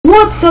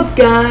What's up,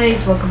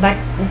 guys? Welcome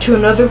back to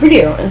another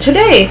video. And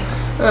today,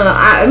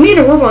 I made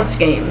a Roblox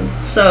game.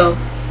 So,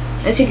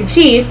 as you can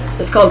see,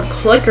 it's called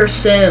Clicker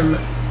Sim,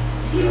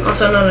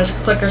 also known as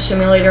Clicker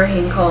Simulator.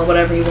 You can call it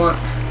whatever you want.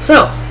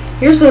 So,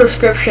 here's the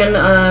description.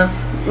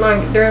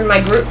 They're in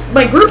my group.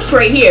 My group's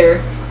right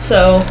here.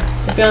 So,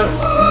 if you want,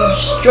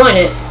 just join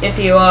it if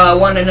you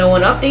want to know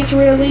when updates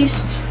are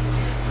released.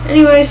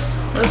 Anyways,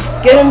 let's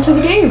get into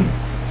the game.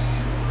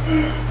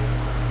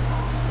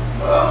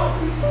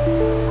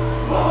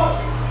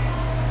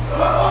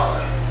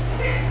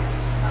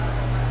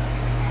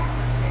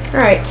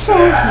 Alright, so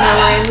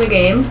now we're in the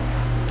game,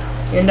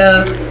 and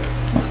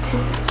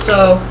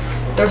so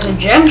there's a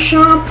gem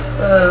shop.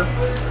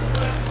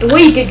 The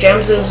way you get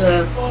gems is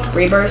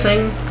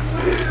rebirthing.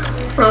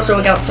 Also,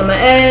 we got some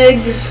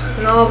eggs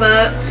and all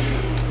that.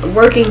 A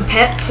working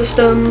pet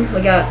system.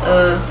 We got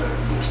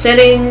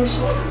settings.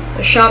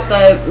 A shop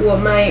that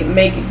might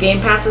make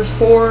game passes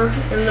for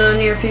in the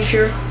near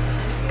future.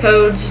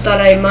 Codes that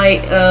I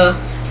might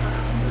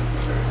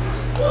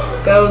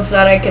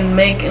can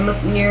make in the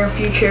near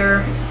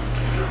future.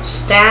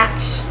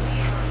 Stats.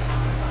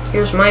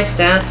 Here's my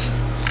stats.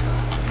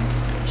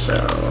 So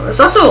there's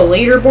also a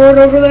leaderboard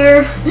over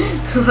there.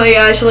 I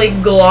actually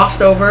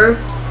glossed over,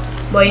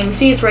 but you can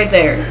see it's right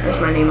there.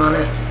 There's my name on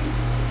it.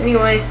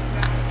 Anyway,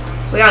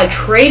 we got a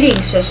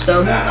trading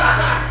system.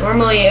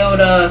 Normally it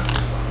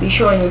would be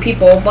showing the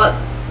people, but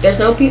there's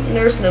no people.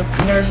 There's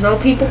no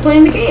people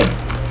playing the game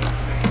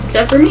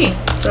except for me.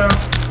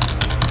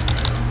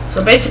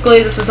 So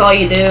basically, this is all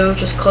you do.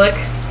 Just click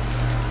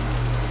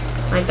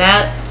like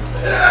that.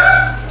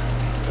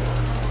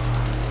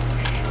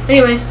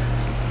 Anyway,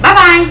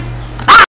 bye-bye.